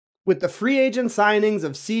With the free agent signings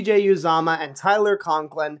of CJ Uzomah and Tyler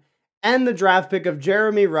Conklin and the draft pick of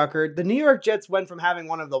Jeremy Ruckert, the New York Jets went from having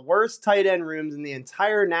one of the worst tight end rooms in the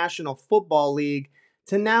entire National Football League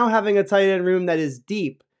to now having a tight end room that is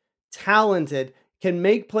deep, talented, can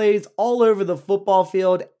make plays all over the football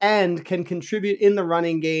field, and can contribute in the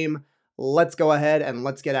running game. Let's go ahead and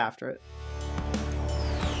let's get after it.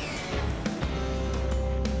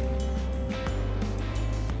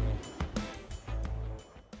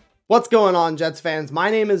 What's going on, Jets fans? My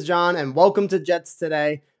name is John and welcome to Jets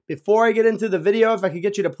Today. Before I get into the video, if I could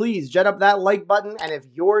get you to please jet up that like button, and if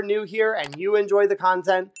you're new here and you enjoy the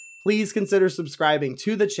content, please consider subscribing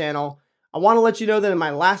to the channel. I want to let you know that in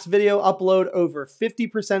my last video upload, over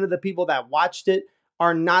 50% of the people that watched it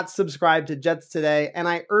are not subscribed to Jets Today, and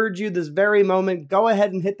I urge you this very moment, go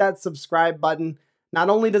ahead and hit that subscribe button. Not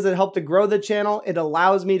only does it help to grow the channel, it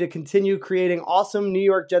allows me to continue creating awesome New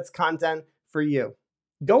York Jets content for you.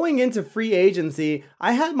 Going into free agency,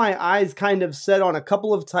 I had my eyes kind of set on a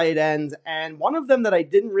couple of tight ends, and one of them that I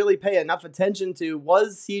didn't really pay enough attention to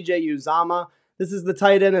was CJ Uzomah. This is the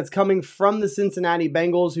tight end that's coming from the Cincinnati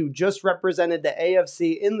Bengals, who just represented the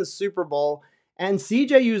AFC in the Super Bowl. And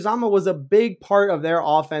CJ Uzomah was a big part of their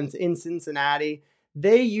offense in Cincinnati.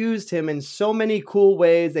 They used him in so many cool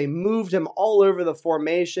ways. They moved him all over the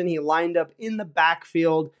formation. He lined up in the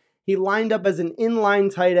backfield. He lined up as an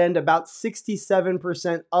inline tight end about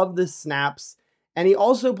 67% of the snaps. And he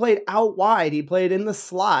also played out wide. He played in the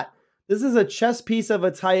slot. This is a chess piece of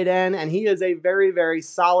a tight end, and he is a very, very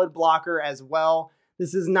solid blocker as well.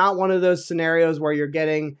 This is not one of those scenarios where you're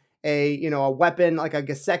getting a weapon like a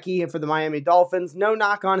Gesicki for the Miami Dolphins. No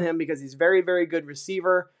knock on him because he's very, very good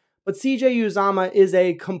receiver. But CJ Uzomah is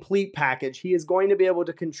a complete package. He is going to be able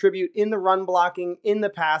to contribute in the run blocking, in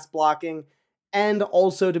the pass blocking, and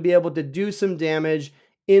also to be able to do some damage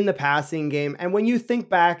in the passing game. And when you think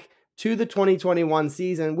back to the 2021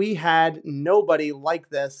 season, we had nobody like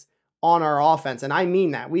this on our offense. And I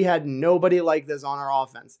mean that. We had nobody like this on our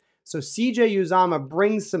offense. So CJ Uzomah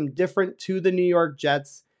brings some different to the New York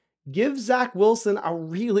Jets. Give Zach Wilson a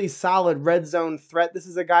really solid red zone threat. This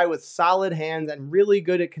is a guy with solid hands and really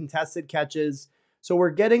good at contested catches. So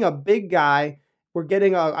we're getting a big guy. We're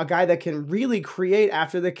getting a guy that can really create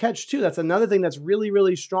after the catch too. That's another thing that's really,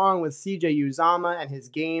 really strong with CJ Uzomah and his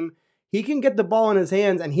game. He can get the ball in his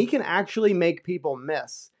hands and he can actually make people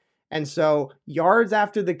miss. And so yards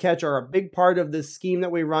after the catch are a big part of this scheme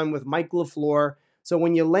that we run with Mike LaFleur. So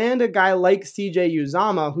when you land a guy like CJ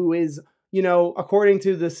Uzomah, who is, according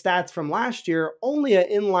to the stats from last year, only an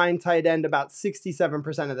inline tight end about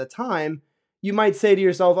 67% of the time, you might say to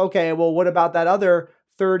yourself, okay, well, what about that other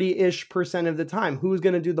 30-ish% of the time? Who's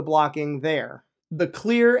going to do the blocking there? The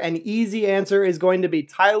clear and easy answer is going to be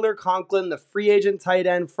Tyler Conklin, the free agent tight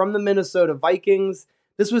end from the Minnesota Vikings.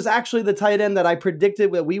 This was actually the tight end that I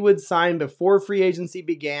predicted that we would sign before free agency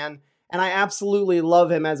began, and I absolutely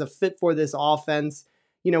love him as a fit for this offense.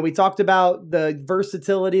 We talked about the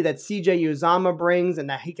versatility that CJ Uzomah brings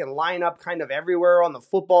and that he can line up kind of everywhere on the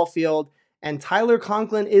football field, and Tyler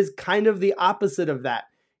Conklin is kind of the opposite of that.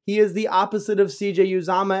 He is the opposite of CJ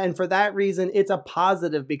Uzomah, and for that reason, it's a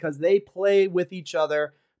positive because they play with each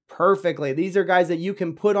other perfectly. These are guys that you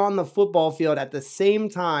can put on the football field at the same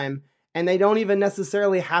time, and they don't even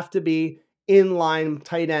necessarily have to be inline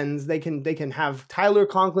tight ends. They can have Tyler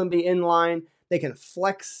Conklin be inline. They can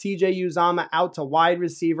flex CJ Uzomah out to wide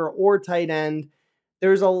receiver or tight end.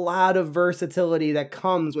 There's a lot of versatility that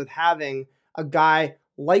comes with having a guy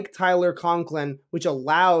like Tyler Conklin, which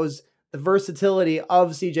allows the versatility of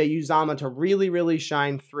CJ Uzomah to really, really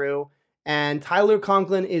shine through. And Tyler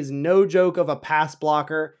Conklin is no joke of a pass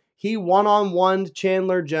blocker. He one-on-one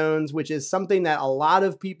Chandler Jones, which is something that a lot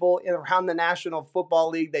of people around the National Football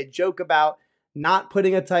League, they joke about not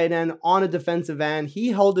putting a tight end on a defensive end. He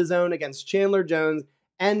held his own against Chandler Jones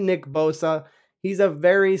and Nick Bosa. He's a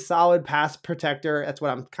very solid pass protector. That's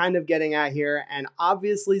what I'm kind of getting at here. And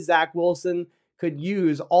obviously Zach Wilson could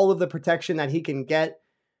use all of the protection that he can get.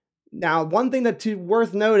 Now, one thing that's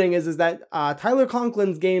worth noting is that Tyler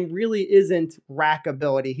Conklin's game really isn't rack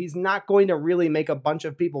ability. He's not going to really make a bunch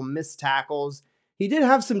of people miss tackles. He did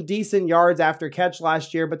have some decent yards after catch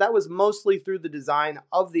last year, but that was mostly through the design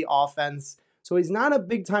of the offense. So he's not a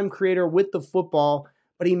big-time creator with the football,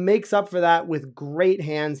 but he makes up for that with great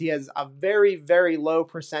hands. He has a very, very low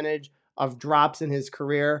percentage of drops in his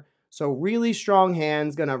career. So really strong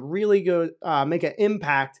hands, going to really go make an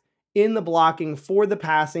impact in the blocking for the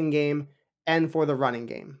passing game and for the running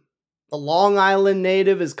game. The Long Island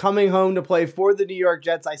native is coming home to play for the New York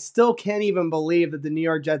Jets. I still can't even believe that the New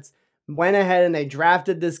York Jets went ahead and they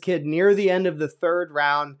drafted this kid near the end of the third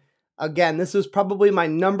round. Again, this was probably my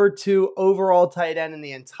number 2 overall tight end in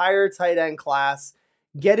the entire tight end class.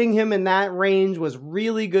 Getting him in that range was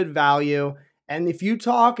really good value. And if you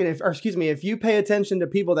talk, if you pay attention to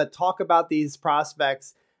people that talk about these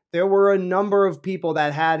prospects, there were a number of people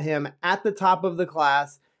that had him at the top of the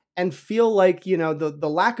class and feel like, the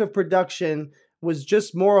lack of production was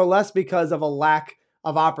just more or less because of a lack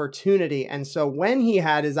of opportunity. And so when he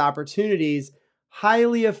had his opportunities,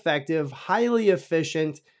 highly effective, highly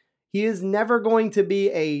efficient. He is never going to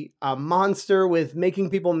be a monster with making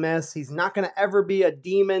people miss. He's not going to ever be a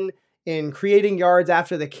demon in creating yards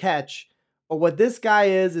after the catch. But what this guy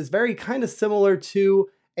is very kind of similar to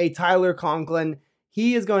a Tyler Conklin.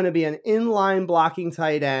 He is going to be an inline blocking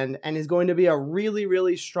tight end and is going to be a really,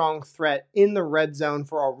 really strong threat in the red zone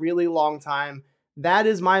for a really long time. That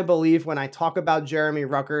is my belief when I talk about Jeremy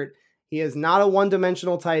Ruckert. He is not a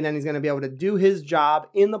one-dimensional tight end. He's going to be able to do his job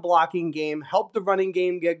in the blocking game, help the running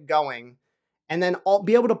game get going, and then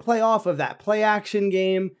be able to play off of that play action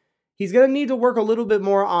game. He's going to need to work a little bit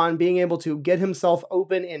more on being able to get himself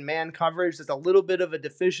open in man coverage. There's a little bit of a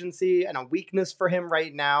deficiency and a weakness for him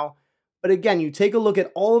right now. But again, you take a look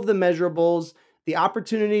at all of the measurables, the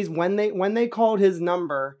opportunities. When they called his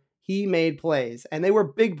number, he made plays, and they were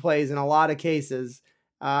big plays in a lot of cases.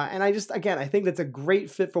 And I think that's a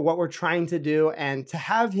great fit for what we're trying to do. And to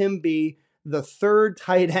have him be the 3rd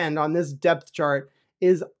tight end on this depth chart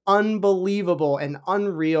is unbelievable and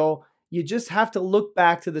unreal. You just have to look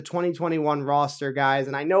back to the 2021 roster, guys.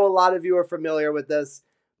 And I know a lot of you are familiar with this,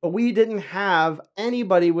 but we didn't have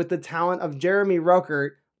anybody with the talent of Jeremy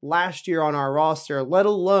Ruckert last year on our roster, let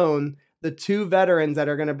alone the 2 veterans that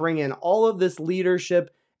are going to bring in all of this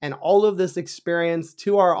leadership and all of this experience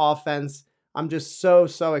to our offense. I'm just so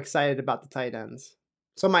excited about the tight ends.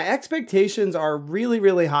 So my expectations are really,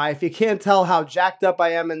 really high. If you can't tell how jacked up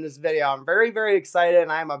I am in this video, I'm very, very excited,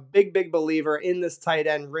 and I'm a big believer in this tight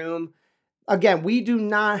end room. Again, we do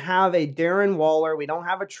not have a Darren Waller. We don't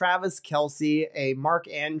have a Travis Kelce, a Mark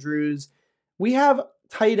Andrews. We have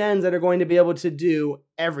tight ends that are going to be able to do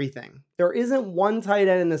everything. There isn't one tight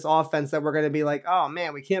end in this offense that we're going to be like, oh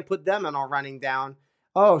man, we can't put them in our running down.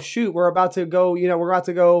 Oh shoot, we're about to go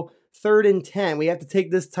 3rd and 10. We have to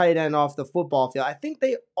take this tight end off the football field. I think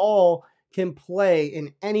they all can play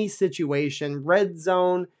in any situation, red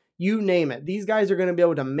zone, you name it. These guys are going to be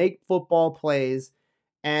able to make football plays.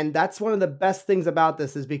 And that's one of the best things about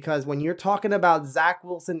this, is because when you're talking about Zach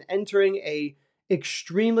Wilson entering a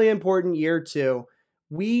extremely important year 2,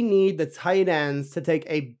 we need the tight ends to take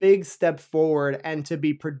a big step forward and to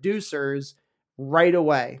be producers right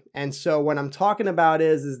away. And so what I'm talking about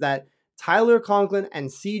is that Tyler Conklin and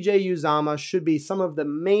CJ Uzomah should be some of the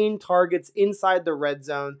main targets inside the red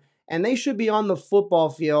zone, and they should be on the football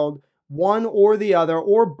field, one or the other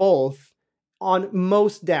or both, on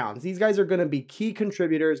most downs. These guys are going to be key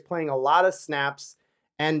contributors, playing a lot of snaps,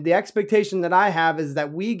 and the expectation that I have is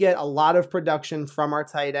that we get a lot of production from our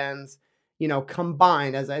tight ends,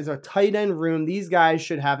 combined as a tight end room. These guys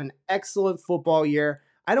should have an excellent football year.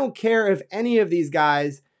 I don't care if any of these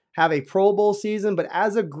guys have a Pro Bowl season, but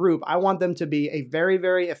as a group, I want them to be a very,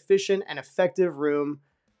 very efficient and effective room.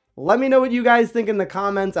 Let me know what you guys think in the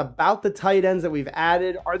comments about the tight ends that we've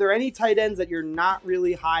added. Are there any tight ends that you're not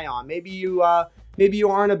really high on? Maybe you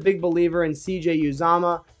aren't a big believer in CJ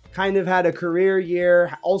Uzomah. Kind of had a career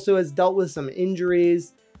year, also has dealt with some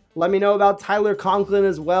injuries. Let me know about Tyler Conklin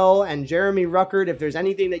as well, and Jeremy Ruckert. If there's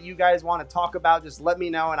anything that you guys want to talk about, just let me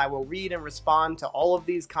know and I will read and respond to all of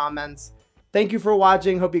these comments. Thank you for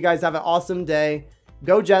watching. Hope you guys have an awesome day.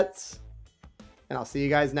 Go Jets, and I'll see you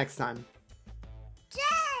guys next time.